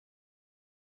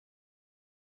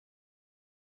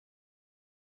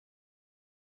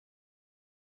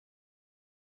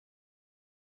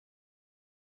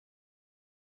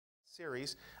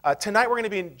series. Tonight we're going to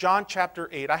be in John chapter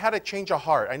 8. I had a change of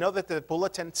heart. I know that the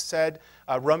bulletin said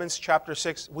Romans chapter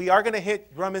 6. We are going to hit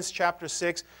Romans chapter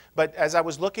 6, but as I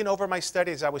was looking over my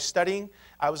studies, I was studying,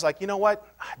 I was like, you know what?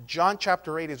 John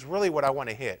chapter 8 is really what I want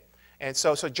to hit. And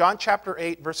so John chapter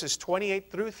 8, verses 28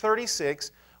 through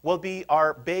 36 will be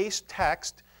our base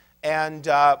text, and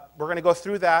we're going to go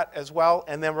through that as well,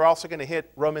 and then we're also going to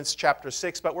hit Romans chapter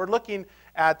 6. But we're looking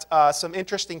at some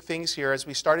interesting things here as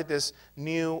we started this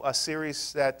new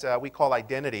series that we call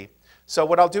Identity. So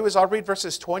what I'll do is I'll read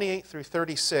verses 28 through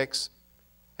 36,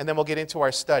 and then we'll get into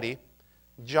our study.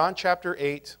 John chapter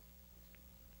 8,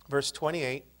 verse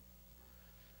 28.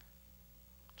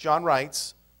 John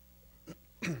writes,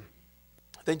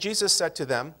 Then Jesus said to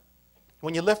them,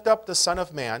 When you lift up the Son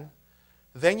of Man,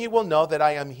 then you will know that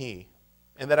I am He,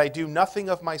 and that I do nothing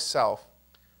of myself,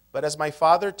 but as my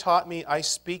Father taught me, I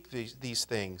speak these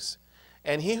things.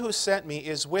 And He who sent me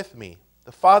is with me.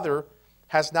 The Father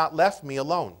has not left me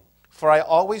alone, for I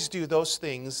always do those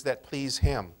things that please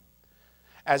Him.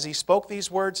 As He spoke these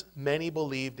words, many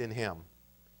believed in Him.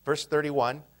 Verse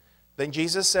 31, Then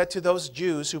Jesus said to those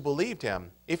Jews who believed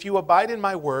Him, If you abide in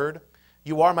my word,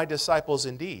 you are my disciples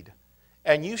indeed,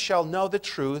 and you shall know the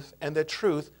truth, and the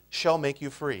truth shall make you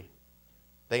free.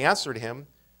 They answered Him,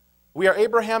 We are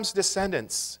Abraham's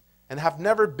descendants, and have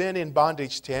never been in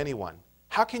bondage to anyone.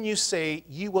 How can you say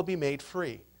you will be made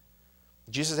free?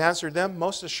 Jesus answered them,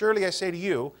 Most assuredly I say to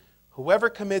you, whoever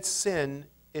commits sin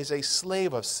is a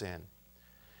slave of sin.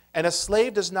 And a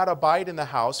slave does not abide in the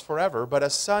house forever, but a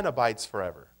son abides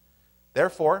forever.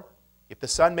 Therefore, if the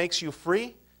Son makes you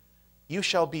free, you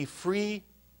shall be free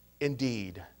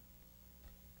indeed.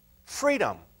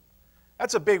 Freedom.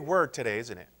 That's a big word today,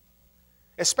 isn't it?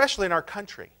 Especially in our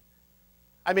country.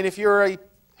 I mean, if you're a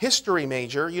history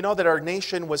major, you know that our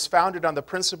nation was founded on the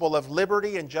principle of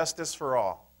liberty and justice for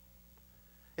all.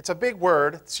 It's a big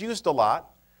word. It's used a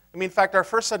lot. I mean, in fact, our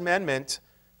First Amendment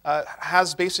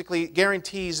has basically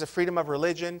guarantees the freedom of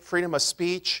religion, freedom of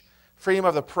speech, freedom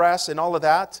of the press, and all of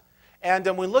that. And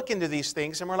we look into these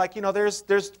things, and we're like, you know,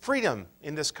 there's freedom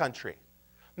in this country.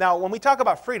 Now, when we talk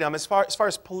about freedom, as far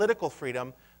as political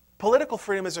freedom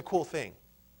is a cool thing.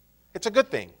 It's a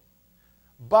good thing.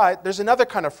 But there's another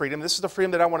kind of freedom. This is the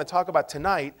freedom that I want to talk about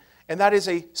tonight, and that is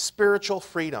a spiritual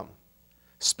freedom.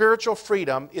 Spiritual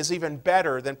freedom is even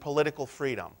better than political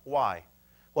freedom. Why?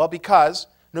 Well, because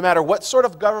no matter what sort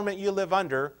of government you live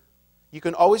under, you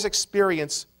can always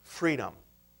experience freedom.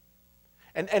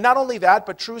 And not only that,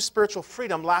 but true spiritual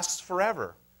freedom lasts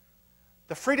forever.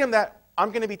 The freedom that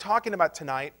I'm going to be talking about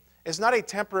tonight is not a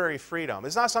temporary freedom.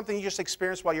 It's not something you just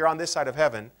experience while you're on this side of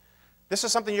heaven. This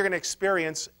is something you're going to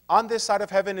experience on this side of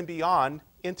heaven and beyond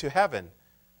into heaven.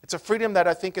 It's a freedom that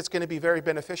I think is going to be very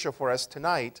beneficial for us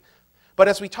tonight. But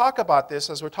as we talk about this,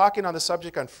 as we're talking on the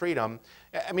subject on freedom,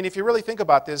 I mean, if you really think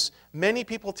about this, many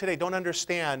people today don't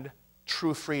understand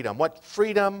true freedom, what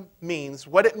freedom means,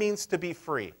 what it means to be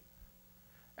free.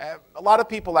 A lot of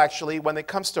people actually, when it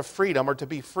comes to freedom or to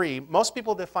be free, most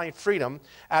people define freedom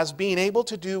as being able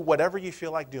to do whatever you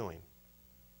feel like doing,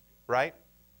 right?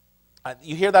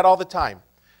 You hear that all the time.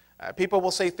 People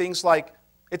will say things like,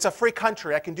 it's a free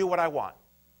country, I can do what I want.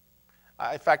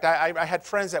 In fact, I had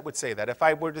friends that would say that. If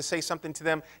I were to say something to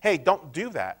them, hey, don't do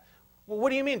that. Well,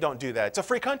 what do you mean don't do that? It's a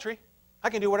free country.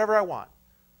 I can do whatever I want.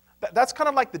 That's kind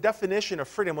of like the definition of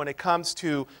freedom when it comes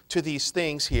to these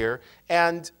things here.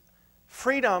 And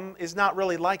freedom is not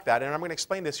really like that, and I'm going to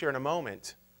explain this here in a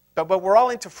moment. But we're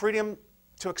all into freedom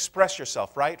to express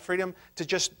yourself, right? Freedom to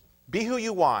just be who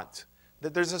you want.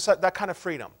 There's that kind of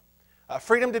freedom.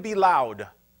 Freedom to be loud.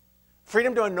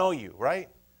 Freedom to annoy you, right?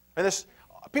 And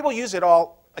people use it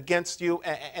all against you,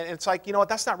 and it's like, you know what,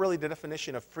 that's not really the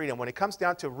definition of freedom. When it comes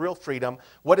down to real freedom,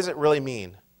 what does it really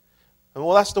mean?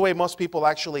 Well, that's the way most people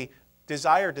actually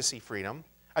desire to see freedom.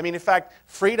 I mean, in fact,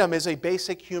 freedom is a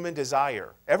basic human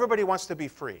desire. Everybody wants to be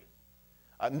free.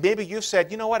 Maybe you've said,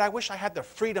 you know what, I wish I had the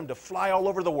freedom to fly all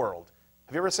over the world.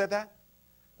 Have you ever said that?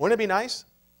 Wouldn't it be nice?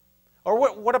 Or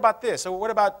what about this? Or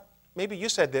what about, maybe you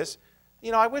said this,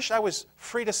 you know, I wish I was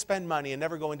free to spend money and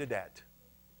never go into debt.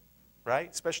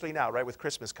 Right? Especially now, right, with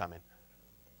Christmas coming.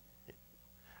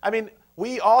 I mean,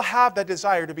 we all have that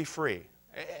desire to be free.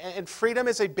 And freedom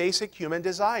is a basic human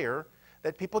desire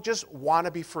that people just want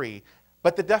to be free.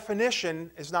 But the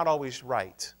definition is not always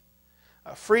right.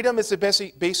 Freedom is a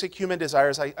basic human desire,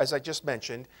 as I just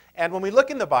mentioned. And when we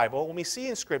look in the Bible, when we see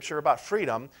in Scripture about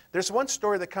freedom, there's one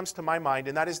story that comes to my mind,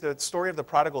 and that is the story of the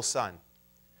prodigal son.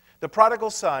 The prodigal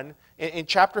son, in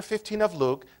chapter 15 of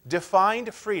Luke,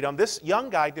 defined freedom. This young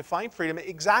guy defined freedom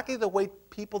exactly the way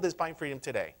people define freedom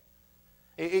today.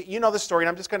 You know the story, and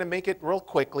I'm just going to make it real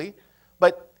quickly.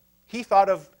 But he thought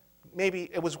of maybe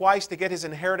it was wise to get his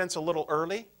inheritance a little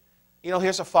early. You know,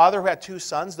 here's a father who had 2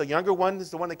 sons. The younger one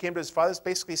is the one that came to his father,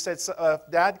 basically said,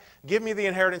 Dad, give me the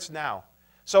inheritance now.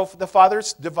 So the father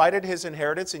divided his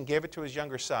inheritance and gave it to his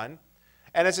younger son.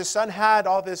 And as his son had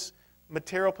all this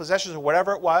material possessions or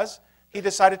whatever it was, he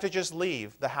decided to just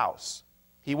leave the house.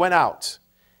 He went out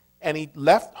and he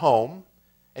left home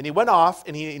and he went off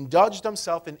and he indulged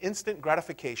himself in instant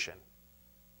gratification.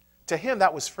 To him,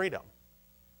 that was freedom.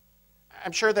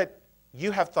 I'm sure that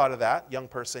you have thought of that, young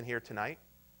person here tonight.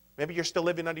 Maybe you're still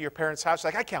living under your parents' house.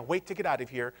 Like, I can't wait to get out of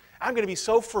here. I'm going to be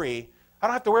so free. I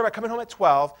don't have to worry about coming home at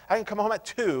 12. I can come home at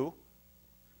 2.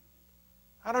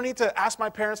 I don't need to ask my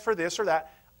parents for this or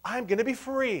that. I'm going to be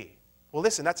free. Well,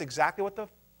 listen, that's exactly what the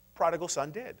prodigal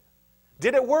son did.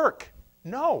 Did it work?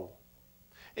 No.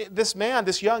 This man,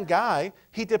 this young guy,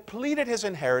 he depleted his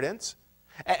inheritance.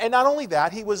 And not only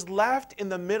that, he was left in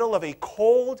the middle of a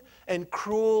cold and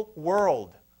cruel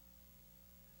world.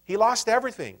 He lost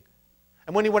everything.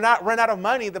 And when he ran out of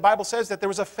money, the Bible says that there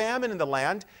was a famine in the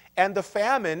land, and the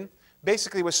famine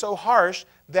basically was so harsh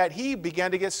that he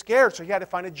began to get scared, so he had to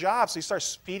find a job. So he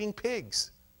starts feeding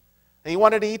pigs. And he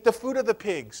wanted to eat the food of the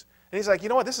pigs. And he's like, you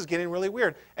know what, this is getting really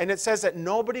weird. And it says that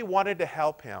nobody wanted to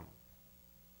help him.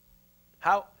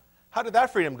 How did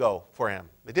that freedom go for him?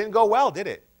 It didn't go well, did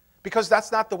it? Because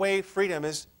that's not the way freedom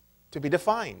is to be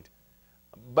defined.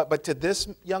 But to this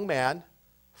young man,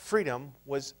 freedom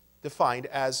was defined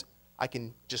as I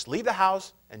can just leave the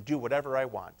house and do whatever I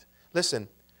want. Listen,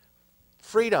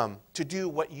 freedom to do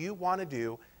what you want to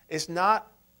do is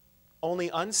not only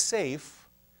unsafe,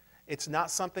 it's not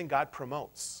something God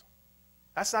promotes.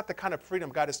 That's not the kind of freedom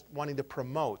God is wanting to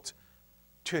promote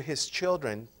to His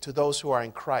children, to those who are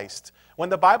in Christ. When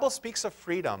the Bible speaks of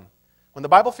freedom,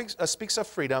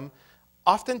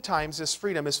 oftentimes this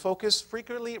freedom is focused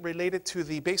frequently related to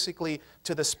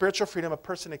the spiritual freedom a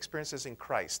person experiences in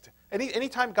Christ.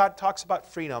 Anytime God talks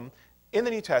about freedom in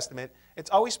the New Testament, it's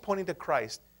always pointing to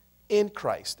Christ, in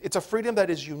Christ. It's a freedom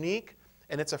that is unique,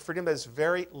 and it's a freedom that is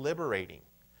very liberating.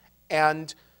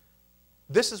 And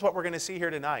this is what we're going to see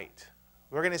here tonight.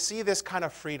 We're going to see this kind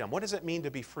of freedom. What does it mean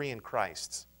to be free in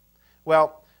Christ?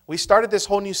 Well, we started this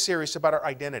whole new series about our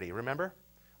identity, remember?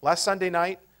 Last Sunday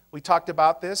night, we talked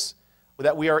about this,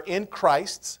 that we are in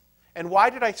Christ. And why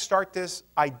did I start this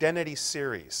identity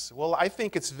series? Well, I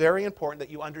think it's very important that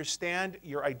you understand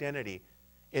your identity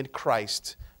in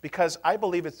Christ, because I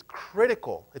believe it's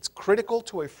critical. It's critical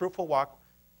to a fruitful walk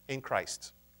in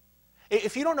Christ.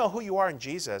 If you don't know who you are in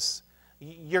Jesus,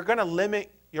 you're going to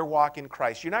limit your walk in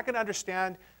Christ. You're not going to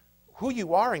understand who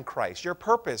you are in Christ, your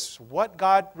purpose, what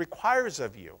God requires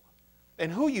of you,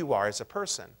 and who you are as a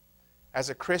person, as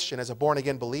a Christian, as a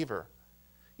born-again believer.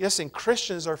 Listen,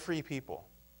 Christians are free people.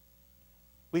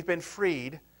 We've been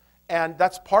freed, and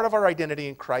that's part of our identity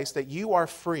in Christ, that you are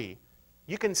free.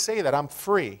 You can say that I'm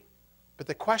free, but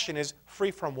the question is,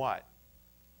 free from what?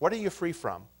 What are you free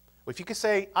from? If you can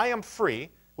say, I am free,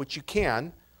 which you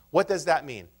can, what does that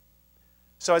mean?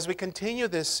 So as we continue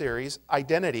this series,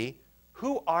 identity,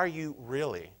 who are you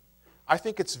really? I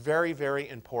think it's very, very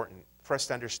important for us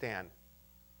to understand.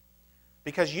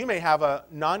 Because you may have a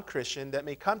non-Christian that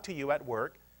may come to you at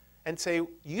work and say,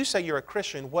 you say you're a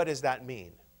Christian, what does that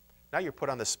mean? Now you're put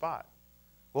on the spot.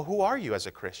 Well, who are you as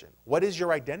a Christian? What is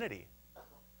your identity?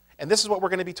 And this is what we're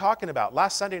going to be talking about.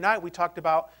 Last Sunday night, we talked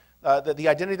about the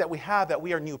identity that we have, that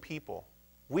we are new people.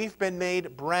 We've been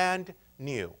made brand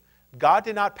new. God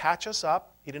did not patch us up.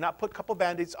 He did not put a couple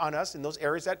Band-Aids on us in those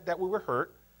areas that we were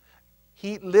hurt.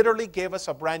 He literally gave us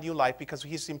a brand new life because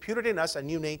He's imputed in us a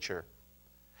new nature.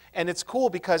 And it's cool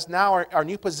because now our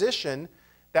new position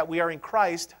that we are in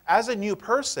Christ as a new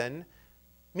person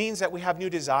means that we have new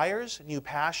desires, new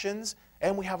passions,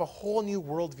 and we have a whole new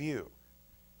worldview.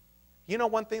 You know,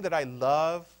 one thing that I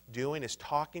love doing is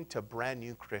talking to brand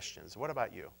new Christians. What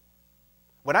about you?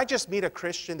 When I just meet a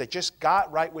Christian that just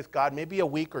got right with God, maybe a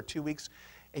week or 2 weeks,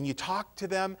 and you talk to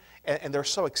them, and they're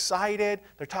so excited,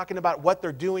 they're talking about what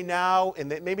they're doing now, and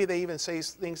maybe they even say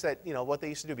things that, you know, what they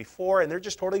used to do before, and they're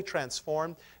just totally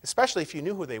transformed, especially if you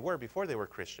knew who they were before they were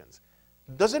Christians.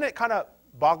 Doesn't it kind of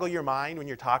boggle your mind when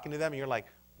you're talking to them, and you're like,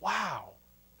 wow,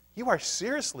 you are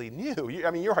seriously new.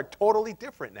 You are totally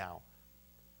different now.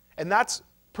 And that's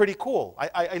pretty cool.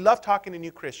 I love talking to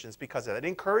new Christians because of that. It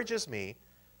encourages me,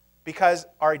 because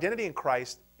our identity in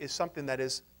Christ is something that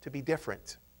is to be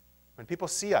different. When people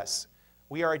see us,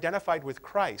 we are identified with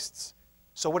Christ's.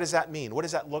 So what does that mean? What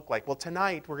does that look like? Well,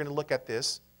 tonight we're going to look at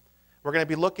this. We're going to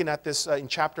be looking at this in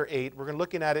chapter 8. We're going to be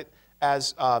looking at it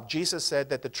as Jesus said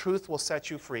that the truth will set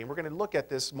you free. And we're going to look at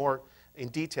this more in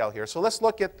detail here. So let's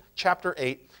look at chapter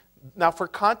 8. Now, for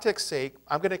context's sake,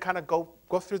 I'm going to kind of go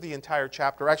through the entire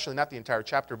chapter. Actually, not the entire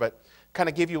chapter, but kind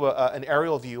of give you an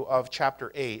aerial view of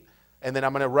chapter 8. And then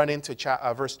I'm going to run into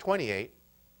verse 28.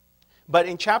 But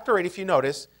in chapter 8, if you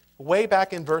notice, way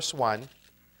back in verse 1,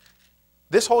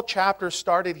 this whole chapter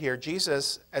started here.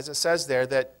 Jesus, as it says there,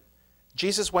 that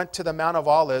Jesus went to the Mount of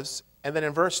Olives. And then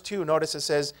in verse 2, notice it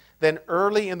says, then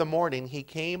early in the morning he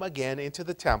came again into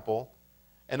the temple,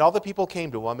 and all the people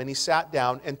came to him, and he sat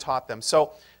down and taught them.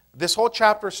 So this whole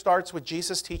chapter starts with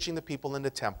Jesus teaching the people in the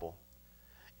temple.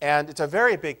 And it's a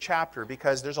very big chapter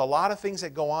because there's a lot of things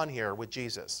that go on here with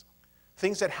Jesus,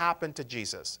 things that happen to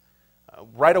Jesus.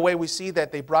 Right away we see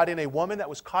that they brought in a woman that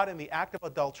was caught in the act of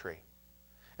adultery.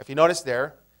 If you notice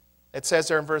there, it says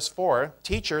there in verse 4,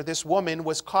 teacher, this woman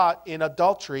was caught in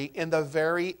adultery in the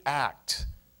very act.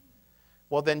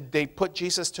 Well, then they put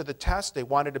Jesus to the test. They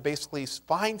wanted to basically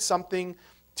find something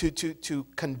to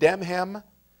condemn him.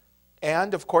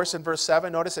 And, of course, in verse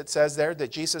 7, notice it says there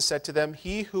that Jesus said to them,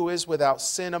 he who is without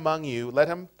sin among you, let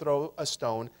him throw a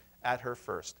stone at her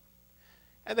first.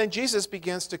 And then Jesus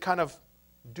begins to kind of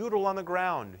doodle on the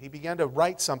ground. He began to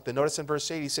write something. Notice in verse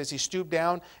 8, he says he stooped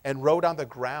down and wrote on the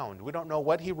ground. We don't know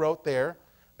what he wrote there,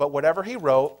 but whatever he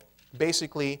wrote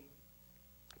basically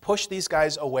pushed these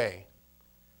guys away.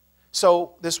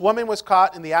 So this woman was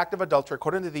caught in the act of adultery,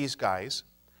 according to these guys.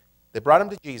 They brought her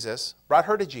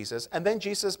to Jesus, and then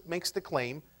Jesus makes the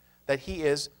claim that he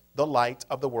is the light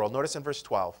of the world. Notice in verse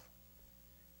 12.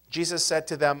 Jesus said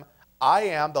to them, I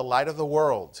am the light of the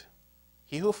world.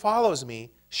 He who follows me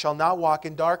shall not walk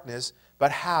in darkness,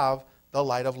 but have the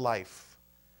light of life.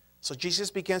 So Jesus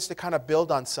begins to kind of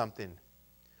build on something.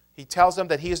 He tells them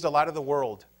that he is the light of the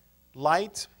world.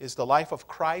 Light is the life of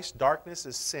Christ. Darkness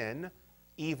is sin,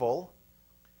 evil.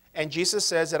 And Jesus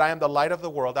says that I am the light of the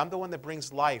world. I'm the one that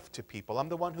brings life to people. I'm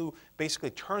the one who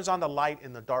basically turns on the light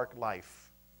in the dark life.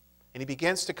 And he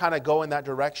begins to kind of go in that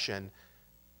direction.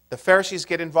 The Pharisees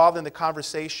get involved in the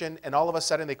conversation, and all of a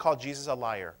sudden they call Jesus a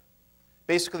liar.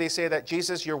 Basically they say that,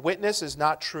 Jesus, your witness is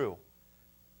not true.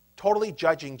 Totally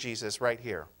judging Jesus right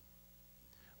here.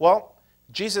 Well,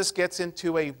 Jesus gets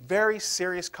into a very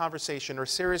serious conversation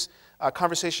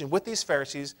with these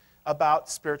Pharisees about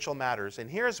spiritual matters. And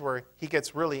here's where he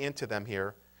gets really into them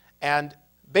here. And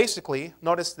basically,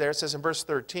 notice there it says in verse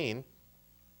 13,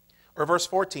 or verse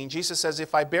 14, Jesus says,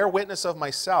 if I bear witness of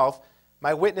myself,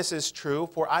 my witness is true,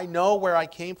 for I know where I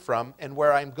came from and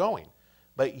where I'm going.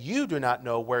 But you do not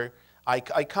know where I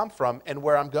come from and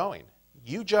where I'm going.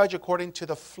 You judge according to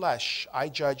the flesh. I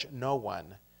judge no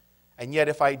one. And yet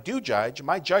if I do judge,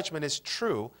 my judgment is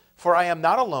true, for I am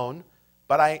not alone,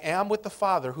 but I am with the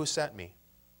Father who sent me.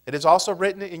 It is also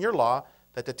written in your law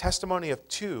that the testimony of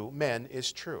two men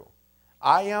is true.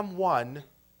 I am one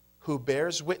who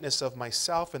bears witness of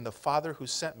myself, and the Father who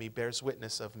sent me bears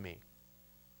witness of me.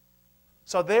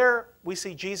 So there we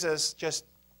see Jesus just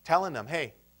telling them,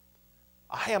 hey,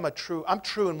 I'm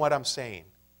true in what I'm saying.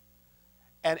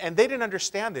 And they didn't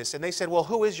understand this, and they said, well,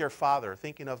 who is your father?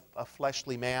 Thinking of a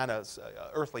fleshly man, an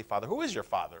earthly father. Who is your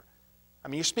father? I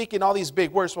mean, you're speaking all these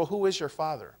big words. Well, who is your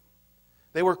father?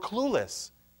 They were clueless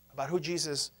about who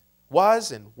Jesus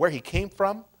was and where he came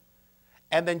from.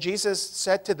 And then Jesus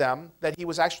said to them that he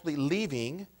was actually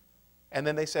leaving. And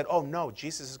then they said, oh no,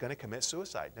 Jesus is going to commit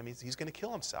suicide. That means he's going to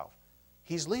kill himself.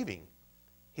 He's leaving.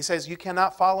 He says, you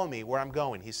cannot follow me where I'm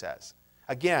going, he says.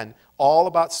 Again, all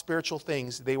about spiritual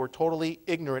things. They were totally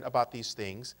ignorant about these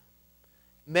things.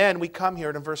 And then we come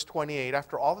here to verse 28.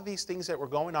 After all of these things that were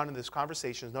going on in this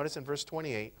conversation, notice in verse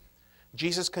 28,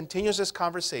 Jesus continues this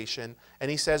conversation, and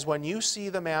he says, when you see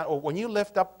the man, or when you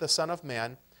lift up the Son of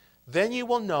Man, then you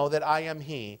will know that I am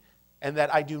he, and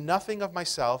that I do nothing of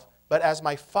myself, but as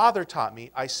my Father taught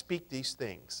me, I speak these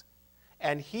things.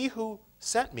 And he who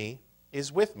sent me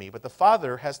is with me, but the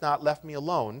Father has not left me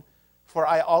alone, for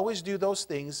I always do those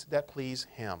things that please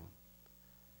him.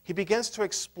 He begins to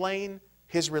explain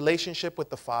his relationship with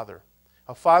the Father,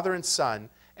 a father and son,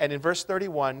 and in verse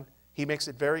 31, he makes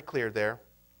it very clear there.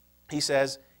 He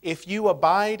says, if you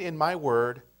abide in my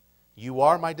word, you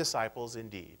are my disciples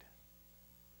indeed.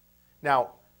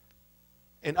 Now,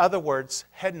 in other words,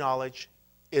 head knowledge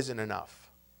isn't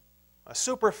enough. A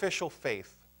superficial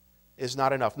faith is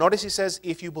not enough. Notice he says,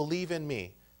 if you believe in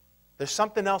me. There's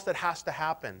something else that has to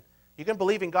happen. You can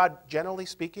believe in God generally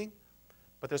speaking,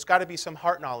 but there's got to be some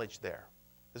heart knowledge there.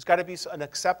 There's got to be an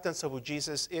acceptance of who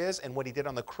Jesus is and what he did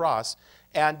on the cross.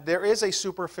 And there is a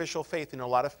superficial faith in a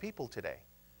lot of people today.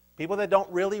 People that don't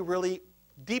really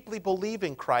deeply believe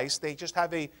in Christ. They just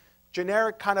have a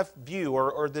generic kind of view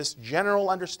or this general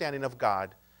understanding of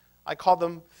God. I call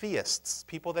them theists,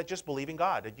 people that just believe in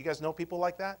God. Do you guys know people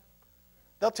like that?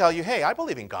 They'll tell you, hey, I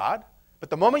believe in God. But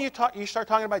the moment you start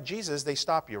talking about Jesus, they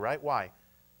stop you, right? Why?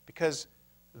 Because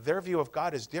their view of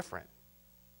God is different.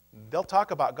 They'll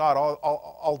talk about God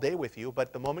all day with you,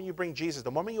 but the moment you bring Jesus,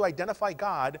 the moment you identify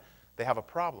God, they have a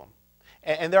problem.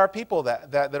 And there are people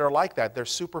that are like that. They're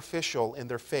superficial in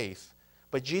their faith.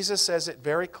 But Jesus says it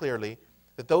very clearly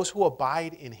that those who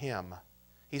abide in Him,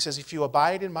 He says, if you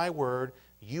abide in my word,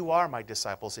 you are my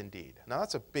disciples indeed. Now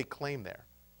that's a big claim there.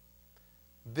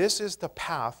 This is the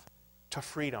path to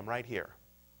freedom right here.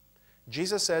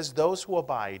 Jesus says, those who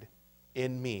abide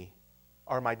in me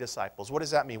are my disciples. What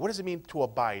does that mean? What does it mean to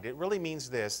abide? It really means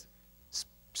this,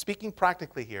 speaking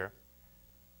practically here,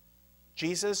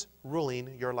 Jesus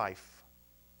ruling your life.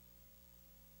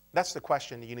 That's the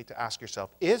question you need to ask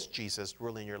yourself. Is Jesus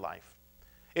ruling your life?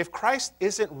 If Christ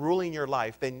isn't ruling your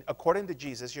life, then according to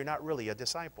Jesus, you're not really a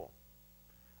disciple.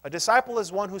 A disciple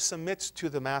is one who submits to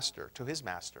the master, to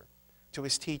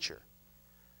his teacher.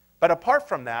 But apart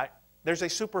from that, there's a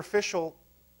superficial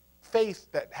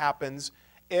faith that happens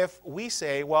if we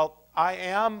say, well, I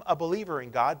am a believer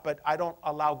in God, but I don't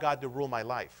allow God to rule my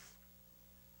life.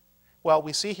 Well,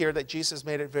 we see here that Jesus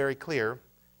made it very clear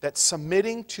that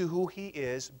submitting to who He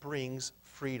is brings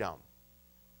freedom.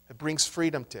 It brings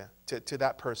freedom to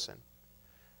that person.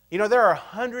 You know, there are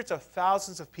hundreds of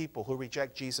thousands of people who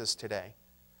reject Jesus today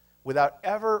without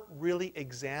ever really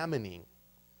examining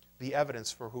the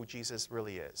evidence for who Jesus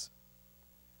really is.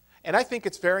 And I think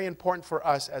it's very important for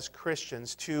us as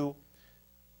Christians to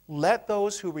let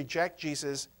those who reject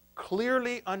Jesus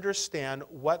clearly understand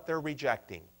what they're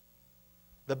rejecting.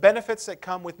 The benefits that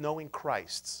come with knowing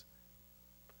Christ.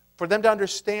 For them to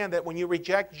understand that when you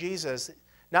reject Jesus,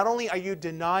 not only are you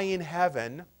denying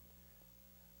heaven,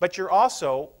 but you're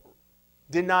also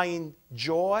denying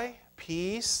joy,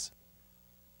 peace,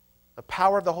 the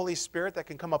power of the Holy Spirit that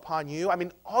can come upon you. I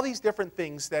mean, all these different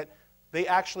things that they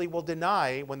actually will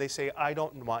deny when they say, I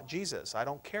don't want Jesus. I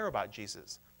don't care about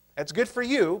Jesus. It's good for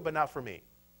you, but not for me.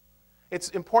 It's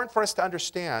important for us to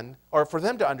understand, or for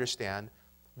them to understand,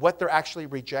 what they're actually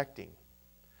rejecting.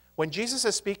 When Jesus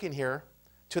is speaking here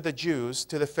to the Jews,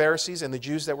 to the Pharisees and the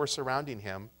Jews that were surrounding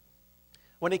Him,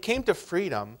 when it came to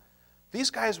freedom, these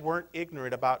guys weren't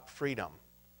ignorant about freedom.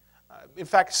 In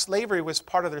fact, slavery was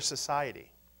part of their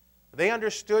society. They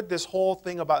understood this whole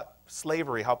thing about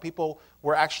slavery, how people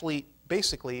were actually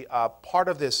basically part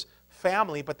of this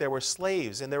family, but there were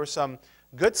slaves, and there were some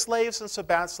good slaves and some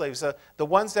bad slaves. The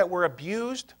ones that were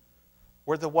abused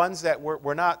were the ones that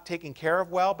were not taken care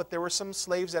of well, but there were some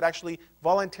slaves that actually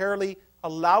voluntarily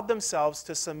allowed themselves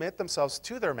to submit themselves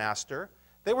to their master.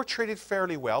 They were treated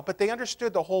fairly well, but they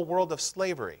understood the whole world of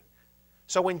slavery.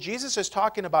 So when Jesus is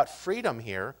talking about freedom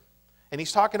here, and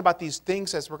He's talking about these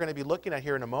things as we're going to be looking at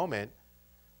here in a moment,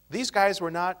 these guys were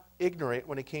not ignorant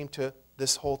when it came to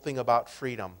this whole thing about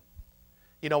freedom.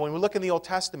 You know, when we look in the Old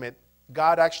Testament,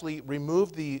 God actually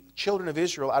removed the children of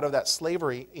Israel out of that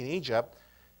slavery in Egypt,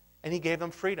 and He gave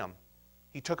them freedom.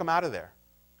 He took them out of there.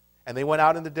 And they went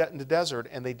out in the desert,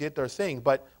 and they did their thing.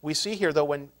 But we see here, though,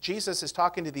 when Jesus is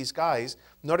talking to these guys,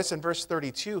 notice in verse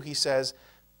 32, He says,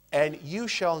 and you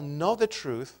shall know the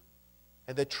truth,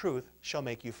 and the truth shall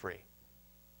make you free.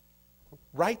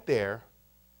 Right there,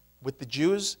 with the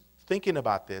Jews thinking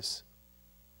about this,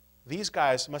 these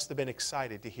guys must have been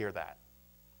excited to hear that.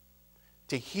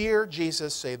 To hear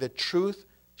Jesus say, the truth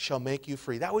shall make you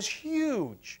free. That was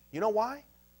huge. You know why?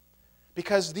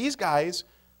 Because these guys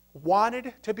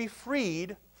wanted to be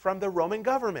freed from the Roman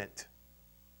government.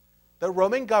 The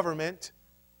Roman government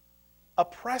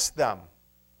oppressed them.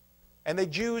 And the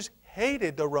Jews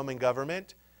hated the Roman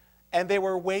government, and they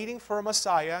were waiting for a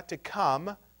Messiah to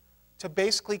come to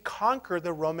basically conquer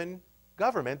the Roman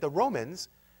government, the Romans,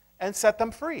 and set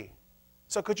them free.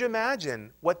 So could you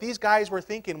imagine what these guys were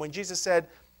thinking when Jesus said,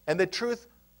 and the truth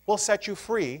will set you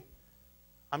free?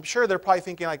 I'm sure they're probably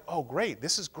thinking like, oh great,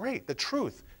 this is great, the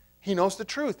truth. He knows the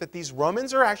truth, that these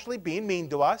Romans are actually being mean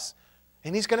to us,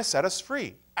 and He's going to set us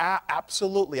free.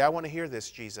 Absolutely, I want to hear this,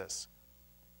 Jesus.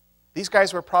 These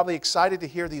guys were probably excited to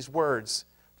hear these words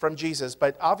from Jesus,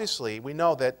 but obviously we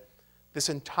know that this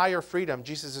entire freedom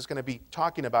Jesus is going to be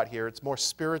talking about here, it's more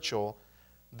spiritual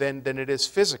than it is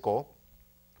physical.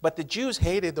 But the Jews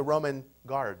hated the Roman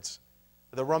guards,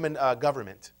 the Roman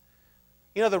government.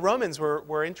 You know, the Romans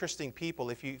were interesting people.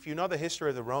 If you know the history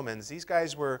of the Romans, these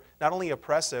guys were not only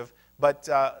oppressive, but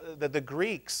the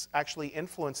Greeks actually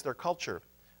influenced their culture.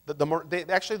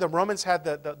 The Romans had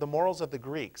the morals of the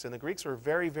Greeks, and the Greeks were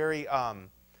very, very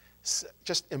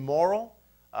just immoral,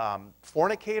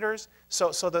 fornicators.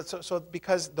 So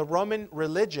because the Roman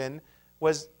religion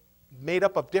was made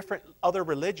up of different other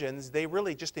religions, they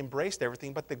really just embraced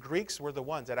everything, but the Greeks were the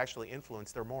ones that actually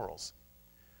influenced their morals.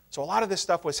 So a lot of this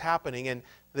stuff was happening, and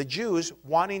the Jews,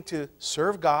 wanting to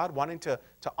serve God, wanting to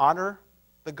honor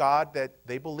the God that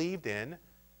they believed in,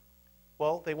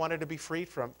 well, they wanted to be freed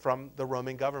from the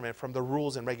Roman government, from the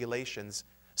rules and regulations.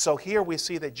 So here we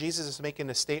see that Jesus is making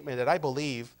a statement that I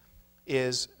believe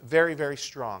is very, very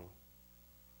strong.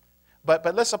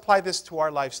 But let's apply this to our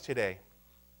lives today.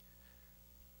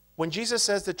 When Jesus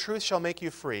says the truth shall make you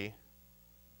free,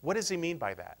 what does he mean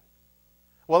by that?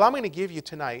 Well, I'm going to give you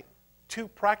tonight 2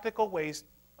 practical ways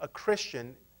a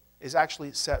Christian is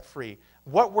actually set free.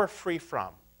 What we're free from.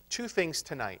 2 things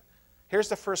tonight. Here's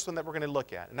the first one that we're going to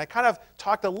look at. And I kind of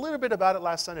talked a little bit about it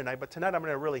last Sunday night, but tonight I'm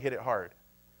going to really hit it hard.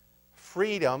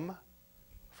 Freedom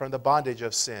from the bondage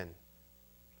of sin.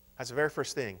 That's the very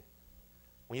first thing.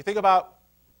 When you think about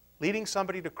leading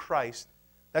somebody to Christ,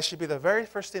 that should be the very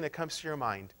first thing that comes to your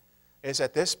mind, is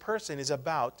that this person is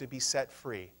about to be set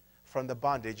free from the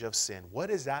bondage of sin. What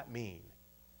does that mean?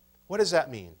 What does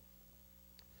that mean?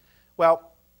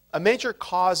 Well, a major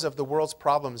cause of the world's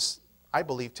problems, I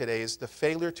believe today, is the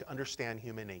failure to understand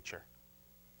human nature.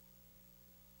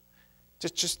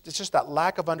 It's just that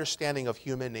lack of understanding of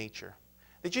human nature.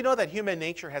 Did you know that human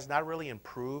nature has not really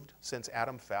improved since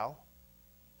Adam fell?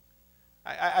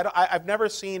 I've never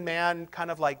seen man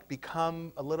kind of like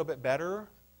become a little bit better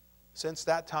since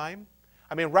that time.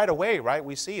 I mean, right away, right,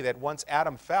 we see that once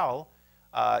Adam fell,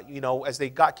 as they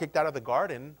got kicked out of the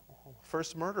garden,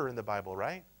 first murder in the Bible,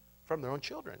 right, from their own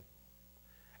children.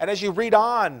 And as you read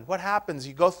on, what happens?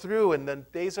 You go through in the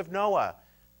days of Noah.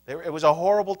 It was a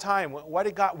horrible time. What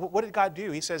did God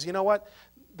do? He says, you know what?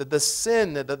 The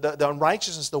sin, the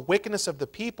unrighteousness, the wickedness of the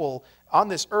people on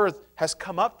this earth has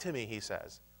come up to me, he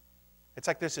says. It's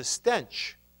like there's a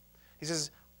stench. He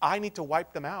says, I need to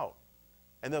wipe them out.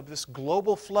 And this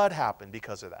global flood happened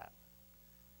because of that.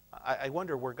 I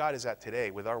wonder where God is at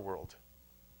today with our world.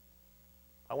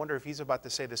 I wonder if he's about to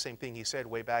say the same thing he said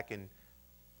way back in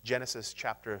Genesis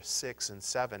chapter 6 and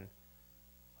 7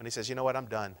 when he says, you know what, I'm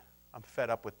done. I'm fed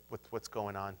up with what's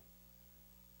going on.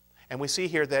 And we see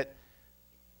here that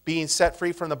being set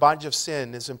free from the bondage of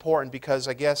sin is important because,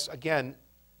 I guess, again,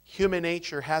 human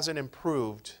nature hasn't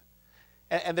improved.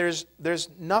 And there's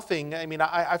nothing, I mean,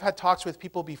 I've had talks with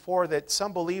people before that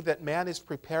some believe that man is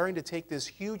preparing to take this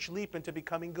huge leap into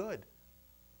becoming good.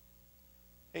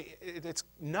 It's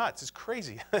nuts. It's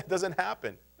crazy. It doesn't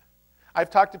happen. I've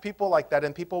talked to people like that,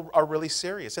 and people are really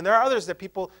serious. And there are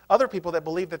other people that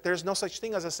believe that there's no such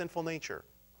thing as a sinful nature.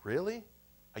 Really?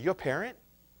 Are you a parent?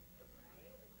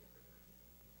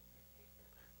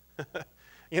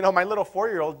 My little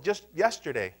 4-year-old, just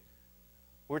yesterday,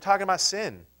 we were talking about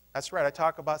sin. That's right, I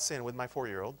talk about sin with my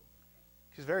 4-year-old.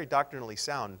 She's very doctrinally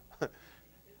sound.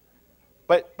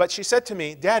 But she said to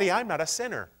me, Daddy, I'm not a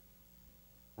sinner.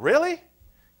 Really?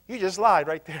 You just lied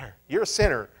right there. You're a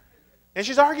sinner. And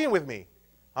she's arguing with me.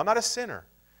 I'm not a sinner.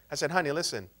 I said, honey,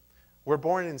 listen, we're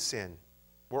born in sin.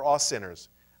 We're all sinners.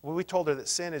 Well, we told her that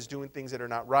sin is doing things that are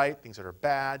not right, things that are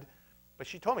bad. But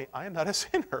she told me, I am not a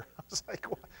sinner. I was like,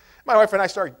 what? My wife and I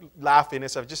started laughing and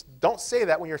stuff. Just don't say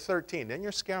that when you're 13. Then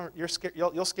you'll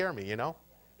scare me,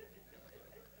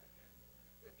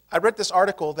 I read this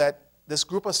article that this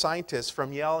group of scientists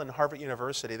from Yale and Harvard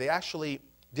University, they actually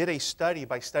did a study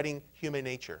by studying human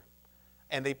nature.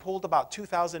 And they pulled about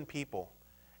 2,000 people.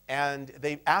 And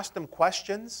they asked them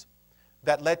questions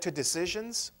that led to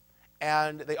decisions.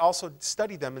 And they also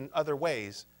studied them in other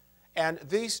ways. And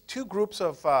these 2 groups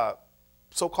of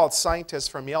so-called scientists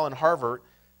from Yale and Harvard,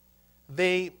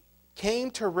 they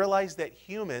came to realize that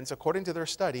humans, according to their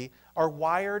study, are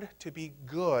wired to be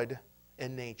good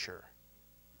in nature.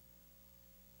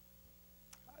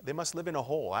 They must live in a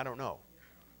hole. I don't know.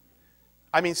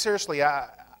 I mean, seriously,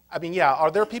 are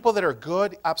there people that are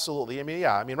good? Absolutely.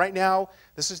 Right now,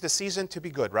 this is the season to be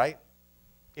good, right?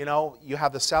 You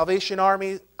have the Salvation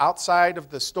Army outside of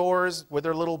the stores with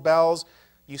their little bells.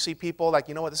 You see people like,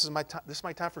 you know what, this is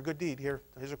my time for good deed.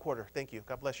 Here's a quarter. Thank you.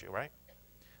 God bless you, right?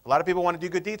 A lot of people want to do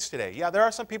good deeds today. Yeah, there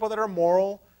are some people that are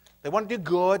moral. They want to do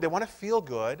good. They want to feel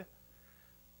good.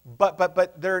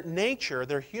 But their nature,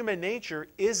 their human nature,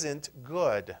 isn't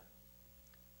good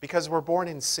because we're born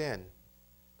in sin.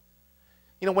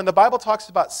 When the Bible talks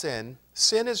about sin,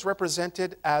 sin is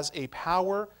represented as a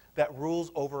power that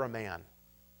rules over a man.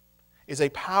 Is a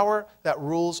power that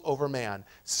rules over man.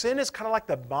 Sin is kind of like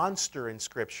the monster in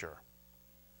Scripture.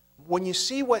 When you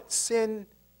see what sin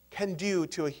can do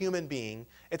to a human being,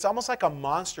 it's almost like a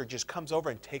monster just comes over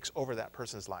and takes over that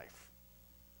person's life.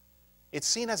 It's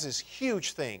seen as this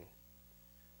huge thing.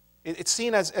 It's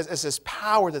seen as this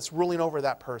power that's ruling over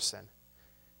that person.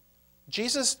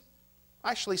 Jesus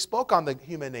actually spoke on the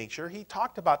human nature. He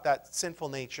talked about that sinful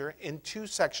nature in two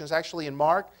sections, actually in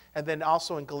Mark and then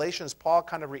also in Galatians. Paul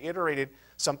kind of reiterated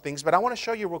some things, but I want to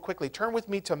show you real quickly. Turn with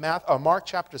me to Mark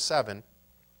chapter 7.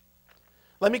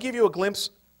 Let me give you a glimpse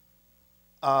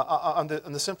on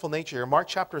the sinful nature here. Mark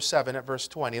chapter 7 at verse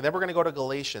 20, and then we're going to go to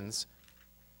Galatians.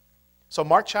 So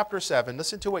Mark chapter 7,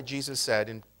 listen to what Jesus said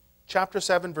in chapter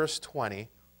 7, verse 20.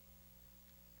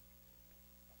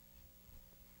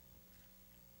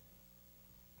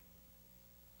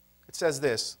 It says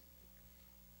this,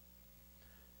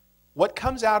 "What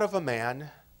comes out of a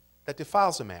man that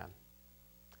defiles a man?"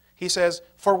 He says,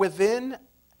 "For within,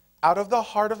 out of the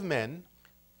heart of men,"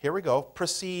 here we go,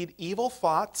 "proceed evil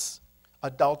thoughts,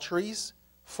 adulteries,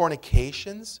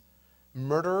 fornications,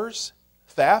 murders,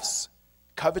 thefts,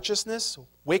 covetousness,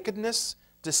 wickedness,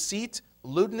 deceit,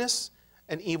 lewdness,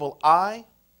 an evil eye,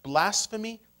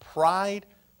 blasphemy, pride,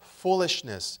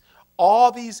 foolishness.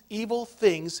 All these evil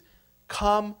things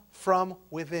come from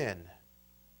within."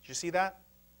 Did you see that?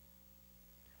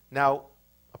 Now,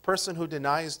 a person who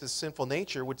denies the sinful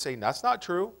nature would say, "That's not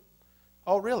true."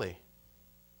 Oh, really?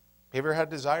 Have you ever had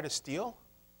a desire to steal?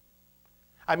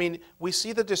 I mean, we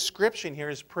see the description here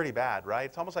is pretty bad, right?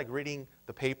 It's almost like reading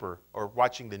the paper or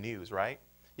watching the news, right?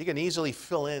 You can easily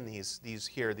fill in these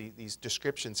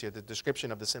descriptions here, the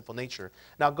description of the sinful nature.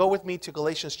 Now, go with me to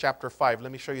Galatians chapter 5.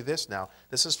 Let me show you this now.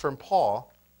 This is from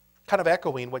Paul, kind of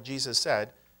echoing what Jesus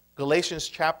said. Galatians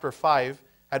chapter 5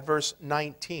 at verse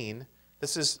 19.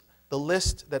 This is the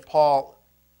list that Paul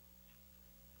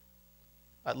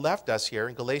left us here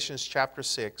in Galatians chapter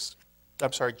 5.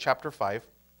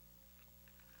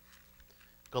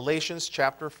 Galatians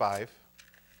chapter 5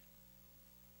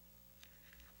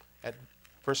 at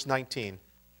verse 19.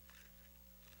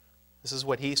 This is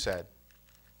what he said,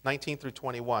 19 through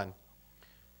 21.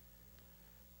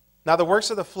 "Now the works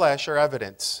of the flesh are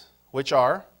evident, which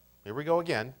are," here we go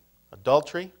again,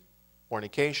 "adultery,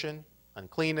 fornication,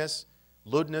 uncleanness,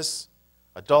 lewdness,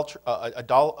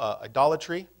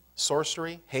 idolatry,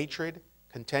 sorcery, hatred,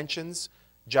 contentions,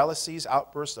 jealousies,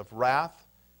 outbursts of wrath,"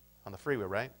 on the freeway,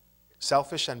 right?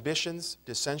 "Selfish ambitions,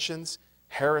 dissensions,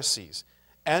 heresies,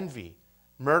 envy,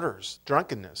 murders,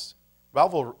 drunkenness,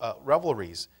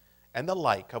 revelries, and the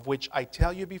like, of which I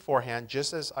tell you beforehand,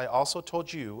 just as I also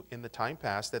told you in the time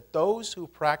past, that those who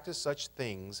practice such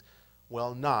things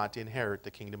will not inherit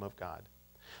the kingdom of God."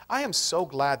 I am so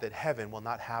glad that heaven will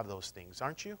not have those things,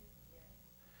 aren't you?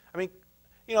 I mean,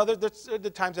 you know, there's the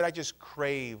times that I just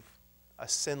crave a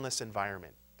sinless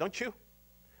environment, don't you?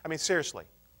 I mean, seriously.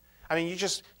 I mean, you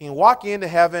can walk into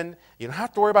heaven, you don't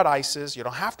have to worry about ISIS, you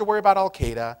don't have to worry about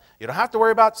Al-Qaeda, you don't have to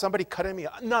worry about somebody cutting me,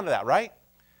 none of that, right?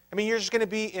 I mean, you're just going to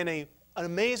be in an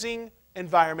amazing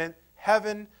environment.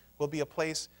 Heaven will be a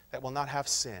place that will not have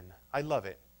sin. I love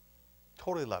it.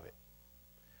 Totally love it.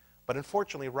 But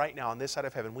unfortunately, right now on this side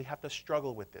of heaven, we have to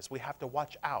struggle with this. We have to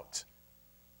watch out.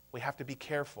 We have to be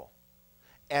careful.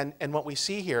 And what we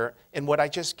see here, and what I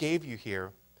just gave you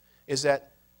here, is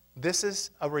that this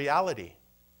is a reality.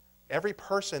 Every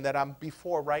person that I'm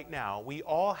before right now, we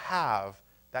all have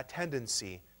that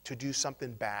tendency to do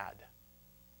something bad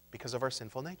because of our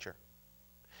sinful nature.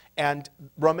 And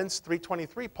Romans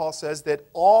 3:23, Paul says that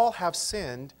all have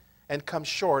sinned and come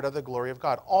short of the glory of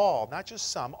God. All, not just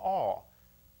some, all.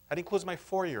 That includes my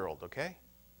 4-year-old, okay?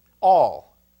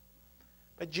 All.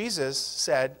 But Jesus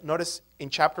said, notice in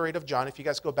chapter 8 of John, if you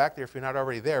guys go back there, if you're not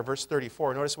already there, verse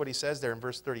 34, notice what he says there in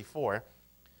verse 34.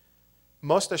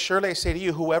 "Most assuredly I say to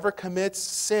you, whoever commits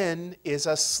sin is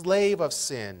a slave of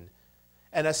sin.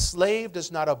 And a slave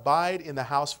does not abide in the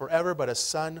house forever, but a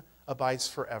son abides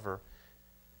forever."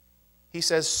 He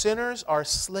says sinners are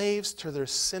slaves to their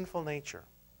sinful nature.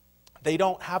 They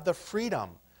don't have the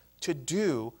freedom to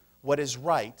do what is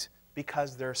right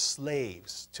because they're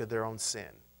slaves to their own sin.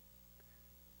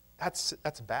 That's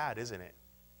bad, isn't it?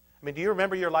 I mean, do you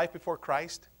remember your life before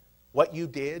Christ? What you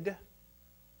did?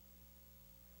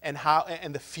 And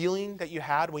the feeling that you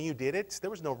had when you did it?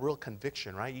 There was no real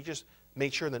conviction, right? You just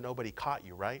made sure that nobody caught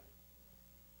you, right?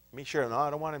 Make sure, no, I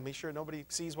don't want to make sure nobody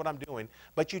sees what I'm doing.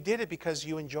 But you did it because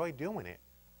you enjoyed doing it.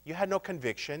 You had no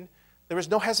conviction. There was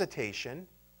no hesitation.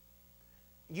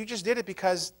 You just did it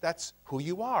because that's who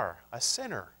you are, a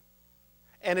sinner.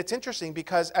 And it's interesting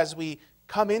because as we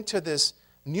come into this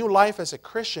new life as a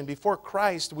Christian, before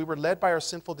Christ, we were led by our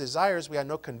sinful desires. We had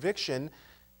no conviction.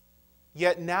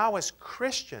 Yet now as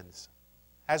Christians,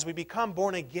 as we become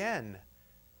born again,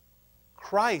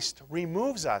 Christ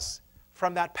removes us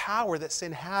from that power that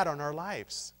sin had on our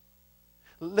lives.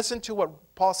 Listen to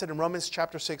what Paul said in Romans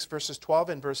chapter 6, verses 12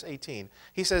 and verse 18.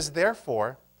 He says,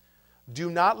 "Therefore,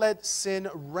 do not let sin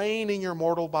reign in your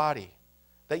mortal body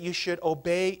that you should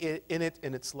obey it in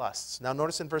its lusts. Now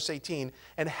notice in verse 18,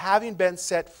 and having been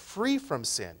set free from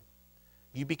sin,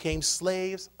 you became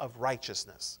slaves of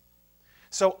righteousness.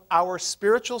 So our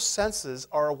spiritual senses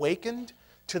are awakened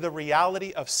to the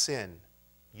reality of sin.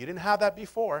 You didn't have that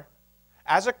before.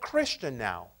 As a Christian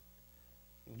now,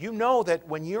 you know that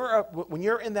when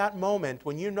you're in that moment,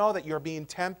 when you know that you're being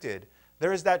tempted,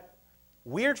 there is that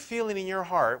weird feeling in your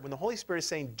heart when the Holy Spirit is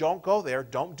saying, don't go there,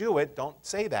 don't do it, don't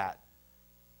say that.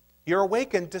 You're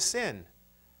awakened to sin.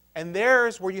 And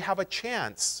there's where you have a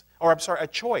choice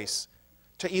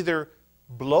to either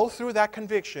blow through that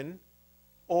conviction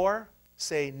or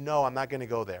say, no, I'm not going to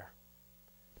go there.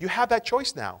 You have that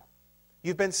choice now.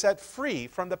 You've been set free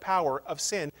from the power of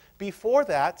sin. Before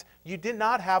that, you did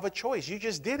not have a choice. You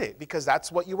just did it because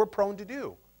that's what you were prone to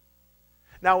do.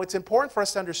 Now, it's important for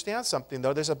us to understand something,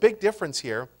 though. There's a big difference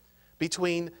here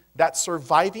between that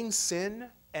surviving sin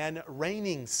and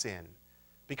reigning sin.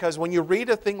 Because when you read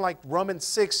a thing like Romans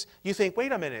 6, you think,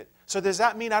 wait a minute, so does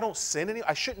that mean I don't sin anymore?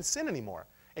 I shouldn't sin anymore.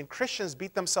 And Christians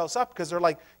beat themselves up because they're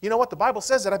like, you know what, the Bible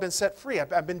says that I've been set free,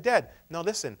 I've been dead. No,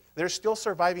 listen, there's still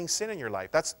surviving sin in your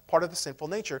life. That's part of the sinful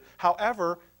nature.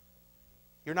 However,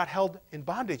 you're not held in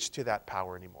bondage to that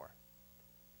power anymore.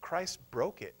 Christ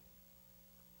broke it.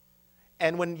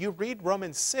 And when you read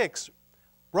Romans 6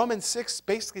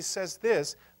 basically says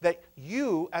this, that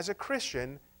you as a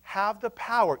Christian have the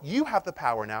power, you have the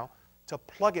power now to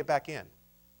plug it back in.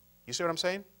 You see what I'm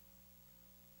saying?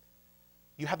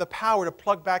 You have the power to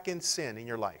plug back in sin in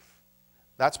your life.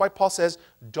 That's why Paul says,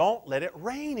 don't let it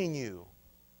reign in you.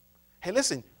 Hey,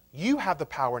 listen, you have the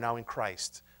power now in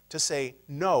Christ to say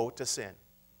no to sin.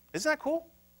 Isn't that cool?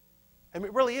 I mean,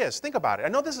 it really is. Think about it. I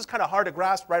know this is kind of hard to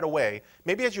grasp right away.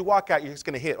 Maybe as you walk out, you're just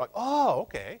going to hit, like, oh,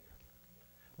 okay.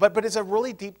 But it's a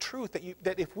really deep truth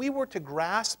that if we were to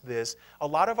grasp this, a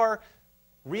lot of our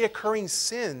reoccurring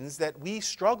sins that we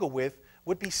struggle with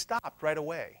would be stopped right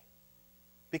away.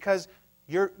 Because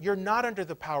you're not under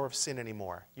the power of sin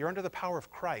anymore. You're under the power of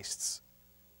Christ's.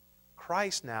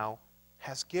 Christ now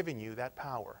has given you that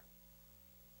power.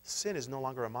 Sin is no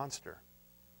longer a monster.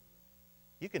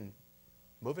 You can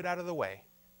move it out of the way.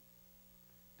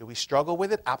 Do we struggle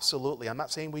with it? Absolutely. I'm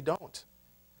not saying we don't.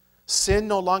 Sin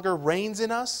no longer reigns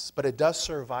in us, but it does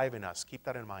survive in us. Keep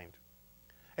that in mind.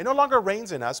 It no longer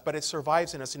reigns in us, but it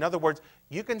survives in us. In other words,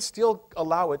 you can still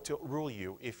allow it to rule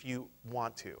you if you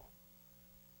want to.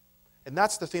 And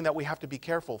that's the thing that we have to be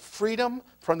careful. Freedom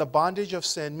from the bondage of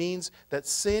sin means that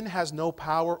sin has no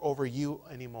power over you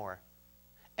anymore.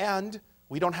 And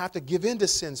we don't have to give in to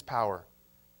sin's power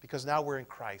because now we're in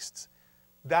Christ's.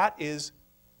 That is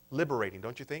liberating,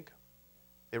 don't you think?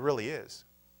 It really is.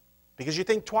 Because you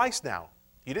think twice now.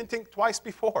 You didn't think twice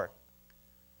before.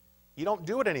 You don't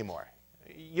do it anymore.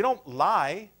 You don't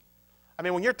lie. I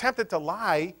mean, when you're tempted to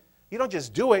lie, you don't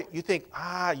just do it. You think,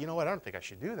 you know what, I don't think I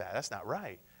should do that. That's not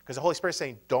right. Because the Holy Spirit's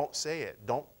saying, don't say it.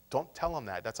 Don't tell them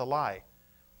that. That's a lie.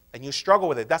 And you struggle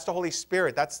with it. That's the Holy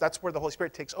Spirit. That's where the Holy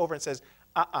Spirit takes over and says,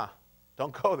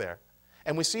 don't go there.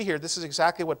 And we see here, this is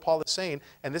exactly what Paul is saying,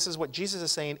 and this is what Jesus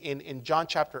is saying in John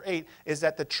chapter 8, is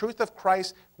that the truth of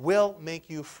Christ will make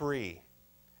you free.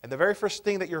 And the very first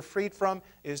thing that you're freed from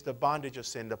is the bondage of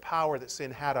sin, the power that sin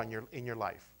had in your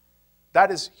life. That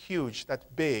is huge, that's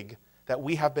big, that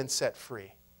we have been set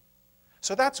free.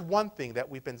 So that's one thing that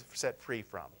we've been set free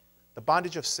from, the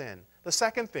bondage of sin. The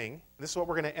second thing, and this is what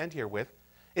we're going to end here with,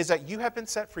 is that you have been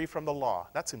set free from the law.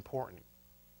 That's important.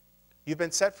 You've been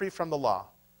set free from the law.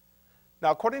 Now,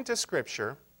 according to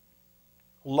Scripture,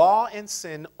 law and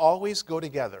sin always go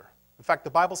together. In fact,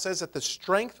 the Bible says that the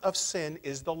strength of sin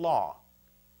is the law.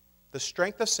 The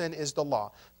strength of sin is the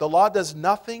law. The law does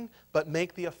nothing but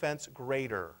make the offense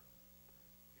greater.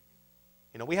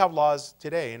 You know, we have laws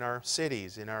today in our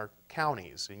cities, in our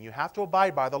counties, and you have to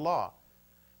abide by the law.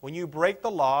 When you break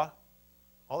the law,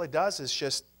 all it does is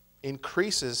just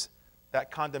increases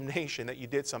that condemnation that you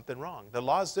did something wrong. The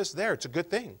law is just there. It's a good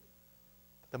thing.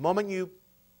 The moment you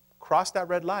cross that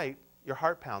red light, your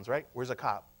heart pounds, right? Where's a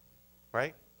cop?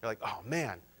 Right? You're like, oh,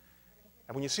 man.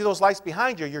 And when you see those lights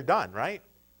behind you, you're done, right?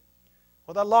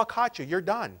 Well, that law caught you. You're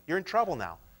done. You're in trouble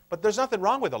now. But there's nothing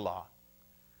wrong with the law.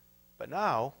 But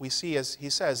now we see, as he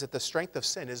says, that the strength of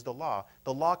sin is the law.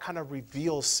 The law kind of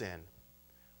reveals sin.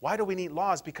 Why do we need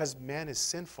laws? Because man is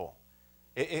sinful.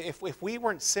 If we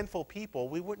weren't sinful people,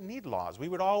 we wouldn't need laws. We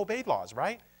would all obey laws,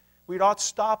 right? We'd all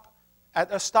stop at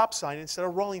a stop sign instead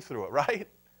of rolling through it, right?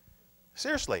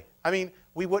 Seriously. I mean,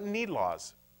 we wouldn't need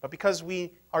laws. But because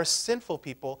we are sinful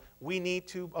people, we need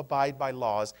to abide by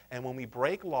laws. And when we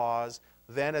break laws,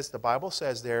 then as the Bible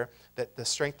says there, that the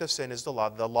strength of sin is the law.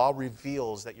 The law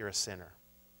reveals that you're a sinner.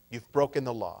 You've broken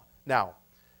the law. Now,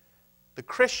 the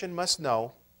Christian must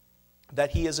know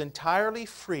that he is entirely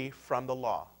free from the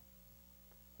law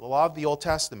of the Old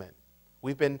Testament.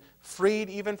 We've been freed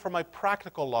even from a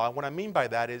practical law. And what I mean by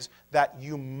that is that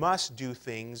you must do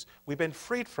things. We've been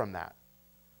freed from that.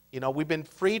 We've been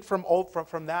freed from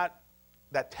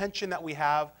that tension that we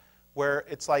have where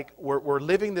it's like we're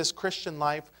living this Christian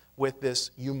life with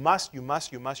this you must. You've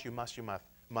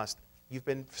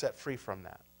been set free from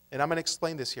that. And I'm going to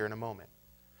explain this here in a moment.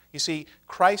 You see,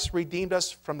 Christ redeemed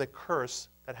us from the curse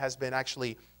that has been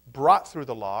actually brought through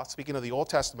the law. Speaking of the Old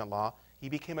Testament law, he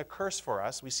became a curse for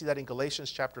us. We see that in Galatians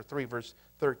chapter 3, verse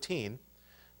 13.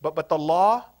 But the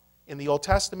law in the Old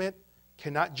Testament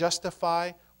cannot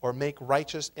justify or make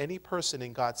righteous any person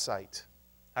in God's sight.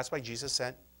 That's why Jesus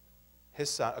sent his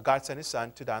son, God sent his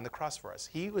son to die on the cross for us.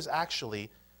 He was actually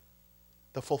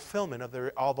the fulfillment of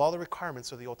all the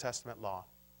requirements of the Old Testament law.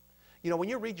 When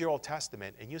you read your Old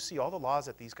Testament and you see all the laws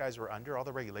that these guys were under, all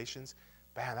the regulations,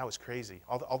 man, that was crazy.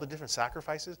 All the different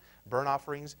sacrifices, burnt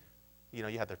offerings, you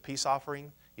had the peace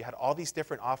offering, you had all these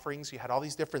different offerings, you had all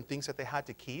these different things that they had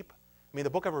to keep. I mean, the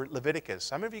book of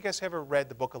Leviticus. How many of you guys have ever read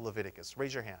the book of Leviticus?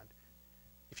 Raise your hand.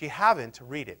 If you haven't,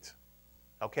 read it.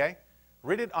 Okay?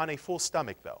 Read it on a full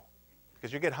stomach, though,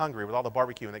 because you get hungry with all the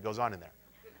barbecuing that goes on in there.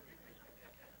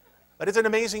 But it's an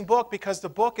amazing book because the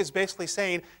book is basically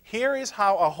saying, here is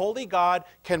how a holy God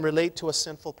can relate to a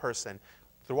sinful person.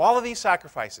 Through all of these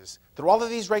sacrifices, through all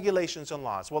of these regulations and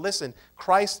laws. Well, listen,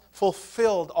 Christ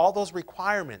fulfilled all those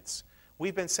requirements.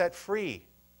 We've been set free.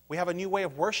 We have a new way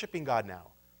of worshiping God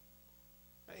now.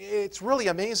 It's really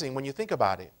amazing when you think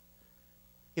about it.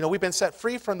 We've been set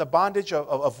free from the bondage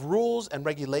of rules and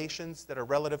regulations that are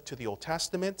relative to the Old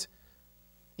Testament.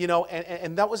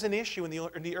 And that was an issue in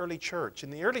the early church.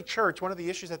 In the early church, one of the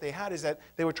issues that they had is that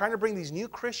they were trying to bring these new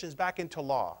Christians back into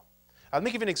law. Let me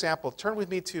give you an example. Turn with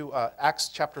me to Acts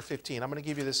chapter 15. I'm going to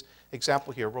give you this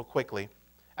example here real quickly.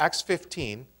 Acts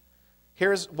 15.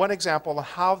 Here's one example of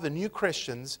how the new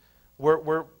Christians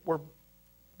were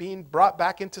being brought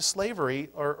back into slavery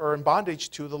or in bondage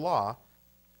to the law.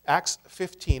 Acts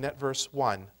 15 at verse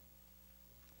 1.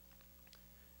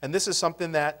 And this is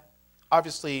something that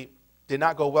obviously did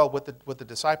not go well with the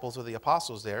disciples or the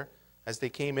apostles there as they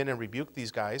came in and rebuked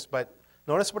these guys. But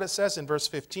notice what it says in verse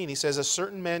 15. He says, a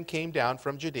certain man came down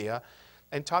from Judea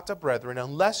and taught the brethren,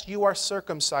 unless you are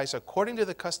circumcised according to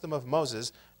the custom of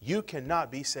Moses, you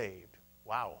cannot be saved.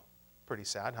 Wow. Pretty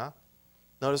sad, huh?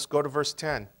 Notice, go to verse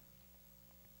 10.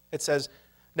 It says,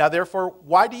 now therefore,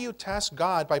 why do you test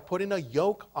God by putting a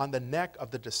yoke on the neck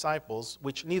of the disciples,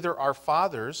 which neither our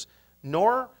fathers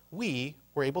nor we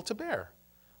were able to bear?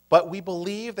 But we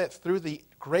believe that through the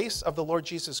grace of the Lord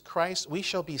Jesus Christ, we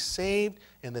shall be saved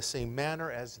in the same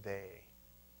manner as they.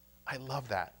 I love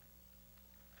that.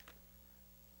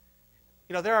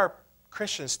 There are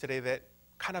Christians today that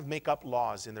kind of make up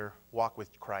laws in their walk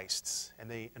with Christ,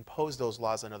 and they impose those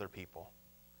laws on other people.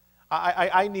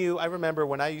 I remember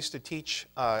when I used to teach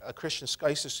I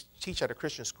used to teach at a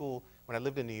Christian school when I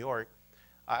lived in New York.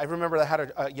 I remember I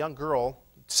had a young girl,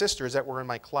 sisters that were in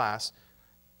my class,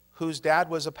 whose dad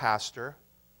was a pastor,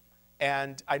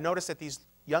 and I noticed that these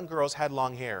young girls had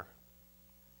long hair,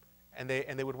 and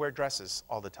they would wear dresses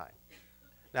all the time.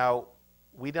 Now,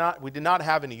 we did not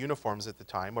have any uniforms at the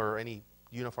time or any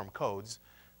uniform codes,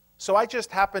 so I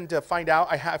just happened to find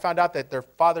out. I found out that their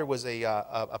father was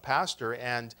a pastor,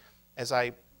 and as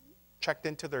I checked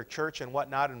into their church and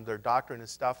whatnot and their doctrine and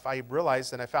stuff, I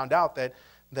realized and I found out that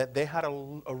they had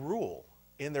a rule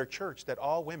in their church that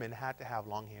all women had to have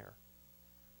long hair.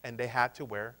 And they had to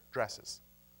wear dresses.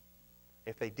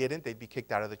 If they didn't, they'd be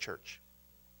kicked out of the church.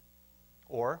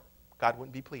 Or God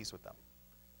wouldn't be pleased with them.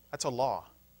 That's a law,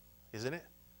 isn't it?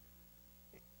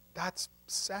 That's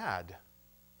sad.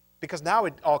 Because now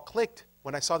it all clicked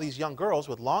when I saw these young girls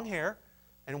with long hair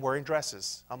and wearing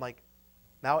dresses. I'm like,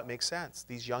 now it makes sense.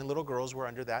 These young little girls were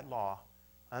under that law,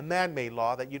 a man-made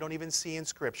law that you don't even see in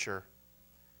Scripture.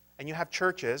 And you have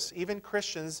churches, even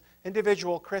Christians,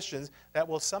 individual Christians, that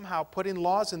will somehow put in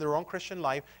laws in their own Christian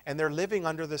life, and they're living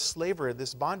under this slavery,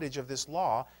 this bondage of this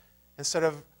law, instead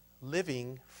of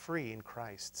living free in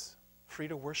Christ, free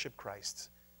to worship Christ,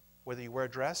 whether you wear a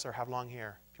dress or have long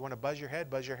hair. If you want to buzz your head,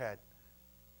 buzz your head.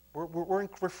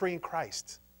 We're free in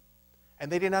Christ.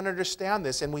 And they didn't understand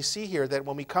this, and we see here that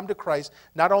when we come to Christ,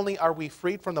 not only are we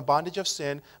freed from the bondage of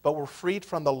sin, but we're freed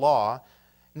from the law.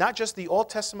 Not just the Old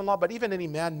Testament law, but even any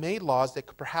man-made laws that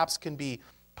perhaps can be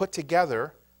put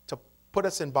together to put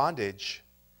us in bondage.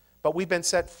 But we've been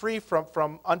set free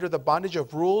from under the bondage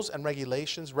of rules and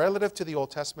regulations relative to the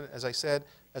Old Testament, as I said,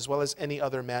 as well as any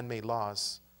other man-made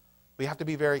laws. We have to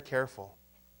be very careful.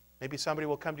 Maybe somebody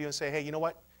will come to you and say, hey, you know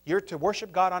what? You're to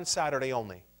worship God on Saturday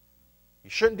only. You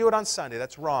shouldn't do it on Sunday.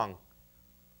 That's wrong.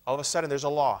 All of a sudden, there's a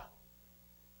law.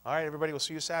 All right, everybody, we'll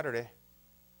see you Saturday.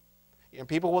 And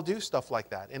people will do stuff like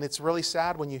that. And it's really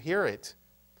sad when you hear it.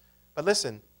 But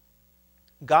listen,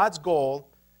 God's goal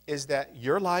is that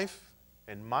your life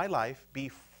and my life be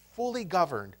fully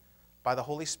governed by the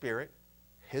Holy Spirit,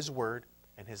 His Word,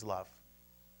 and His love.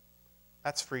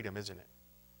 That's freedom, isn't it?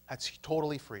 That's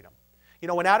totally freedom. You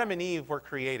know, when Adam and Eve were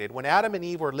created, when Adam and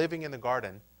Eve were living in the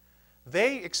garden,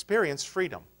 they experienced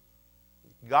freedom.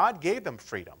 God gave them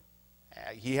freedom.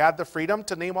 He had the freedom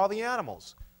to name all the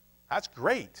animals. That's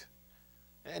great.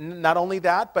 And not only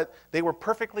that, but they were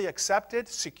perfectly accepted,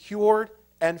 secured,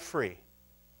 and free.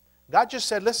 God just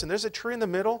said, listen, there's a tree in the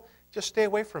middle, just stay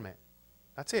away from it.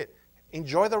 That's it.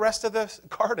 Enjoy the rest of the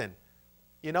garden.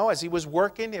 You know, as He was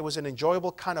working, it was an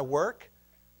enjoyable kind of work.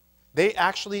 They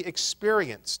actually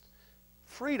experienced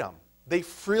freedom. They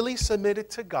freely submitted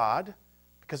to God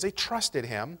because they trusted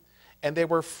Him, and they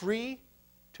were free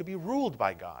to be ruled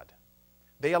by God.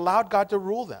 They allowed God to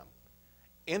rule them.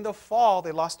 In the fall,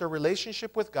 they lost their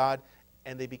relationship with God,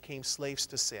 and they became slaves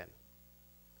to sin.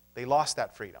 They lost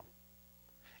that freedom.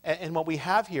 And what we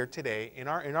have here today, in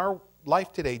our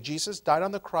life today, Jesus died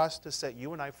on the cross to set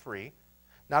you and I free.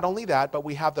 Not only that, but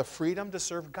we have the freedom to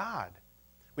serve God.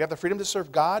 We have the freedom to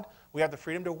serve God. We have the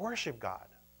freedom to worship God.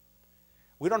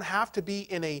 We don't have to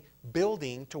be in a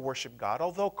building to worship God,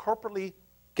 although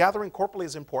gathering corporately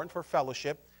is important for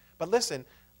fellowship. But listen,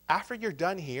 after you're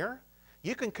done here,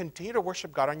 you can continue to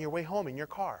worship God on your way home in your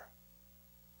car.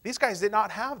 These guys did not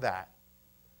have that.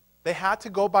 They had to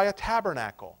go by a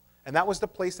tabernacle, and that was the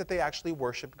place that they actually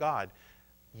worshiped God.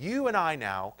 You and I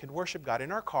now can worship God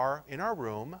in our car, in our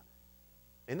room,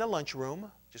 in the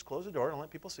lunchroom. Just close the door, don't let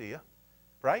people see you.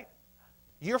 Right?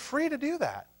 You're free to do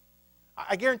that.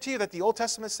 I guarantee you that the Old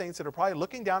Testament saints that are probably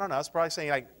looking down on us, probably saying,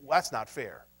 like, well, that's not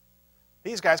fair.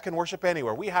 These guys can worship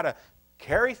anywhere. We had to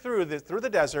carry through the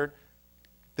desert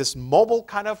this mobile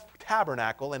kind of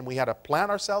tabernacle, and we had to plant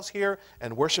ourselves here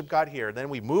and worship God here. Then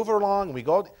we move along and we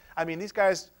go. I mean, these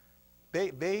guys,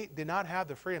 they did not have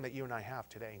the freedom that you and I have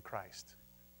today in Christ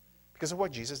because of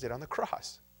what Jesus did on the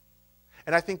cross.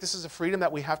 And I think this is a freedom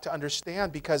that we have to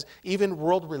understand because even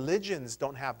world religions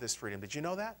don't have this freedom. Did you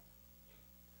know that?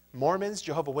 Mormons,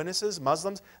 Jehovah's Witnesses,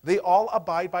 Muslims, they all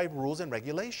abide by rules and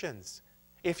regulations.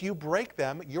 If you break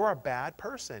them, you're a bad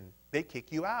person. They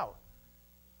kick you out.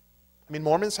 I mean,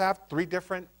 Mormons have 3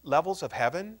 different levels of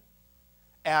heaven.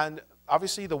 And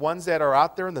obviously the ones that are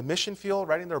out there in the mission field,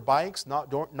 riding their bikes,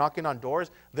 knocking on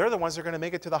doors, they're the ones that are going to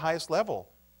make it to the highest level.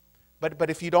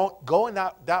 But if you don't go in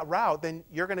that route, then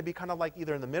you're going to be kind of like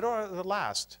either in the middle or the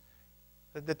last.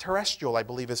 The terrestrial, I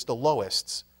believe, is the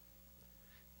lowest.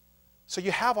 So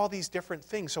you have all these different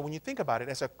things. So when you think about it,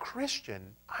 as a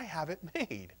Christian, I have it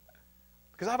made.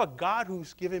 Because I have a God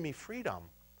who's given me freedom.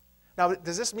 Now,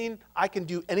 does this mean I can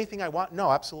do anything I want? No,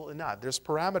 absolutely not. There's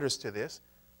parameters to this.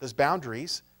 There's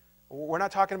boundaries. We're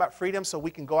not talking about freedom so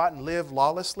we can go out and live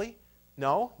lawlessly.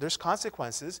 No, there's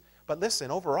consequences. But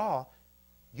listen, overall,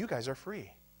 you guys are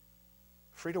free.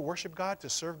 Free to worship God, to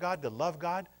serve God, to love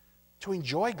God, to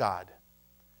enjoy God.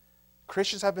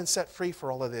 Christians have been set free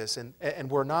for all of this, and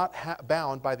we're not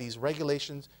bound by these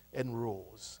regulations and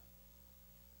rules.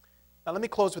 Now, let me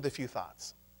close with a few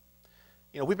thoughts.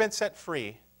 You know, we've been set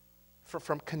free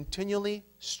from continually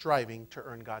striving to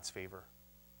earn God's favor.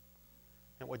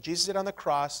 And what Jesus did on the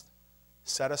cross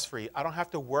set us free. I don't have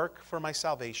to work for my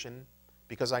salvation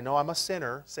because I know I'm a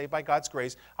sinner, saved by God's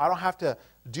grace. I don't have to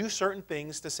do certain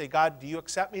things to say, God, do you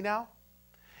accept me now?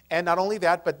 And not only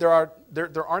that, but there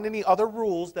aren't any other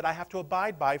rules that I have to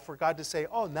abide by for God to say,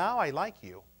 oh, now I like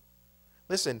you.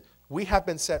 Listen, we have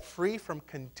been set free from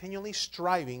continually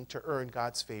striving to earn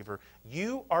God's favor.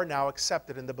 You are now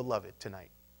accepted in the beloved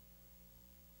tonight.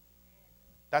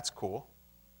 That's cool.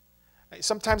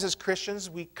 Sometimes as Christians,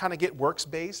 we kind of get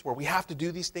works-based where we have to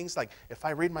do these things like, if I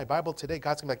read my Bible today,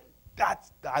 God's going to be like,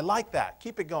 I like that.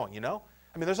 Keep it going, you know?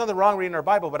 I mean, there's nothing wrong reading our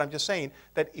Bible, but I'm just saying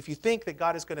that if you think that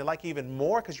God is going to like you even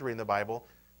more because you're reading the Bible,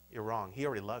 you're wrong. He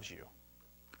already loves you.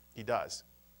 He does.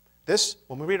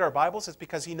 When we read our Bibles, it's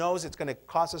because He knows it's going to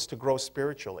cause us to grow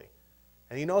spiritually.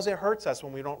 And He knows it hurts us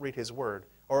when we don't read His Word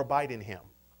or abide in Him.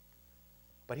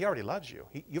 But He already loves you.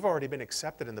 You've already been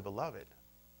accepted in the beloved.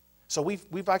 So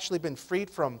we've actually been freed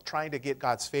from trying to get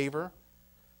God's favor.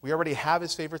 We already have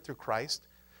His favor through Christ.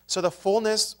 So the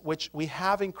fullness which we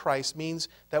have in Christ means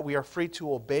that we are free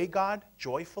to obey God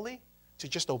joyfully, to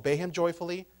just obey Him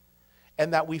joyfully,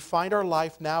 and that we find our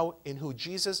life now in who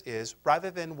Jesus is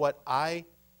rather than what I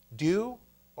do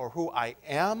or who I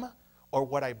am or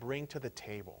what I bring to the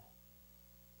table.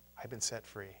 I've been set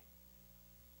free.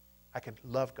 I can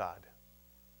love God.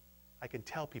 I can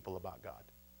tell people about God.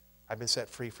 I've been set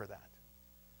free for that.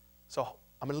 So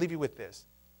I'm going to leave you with this.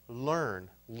 Learn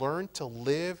to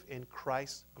live in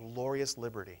Christ's glorious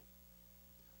liberty.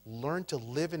 Learn to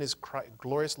live in his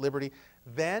glorious liberty.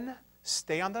 Then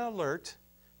stay on the alert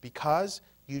because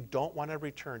you don't want to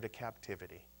return to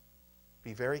captivity.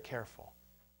 Be very careful.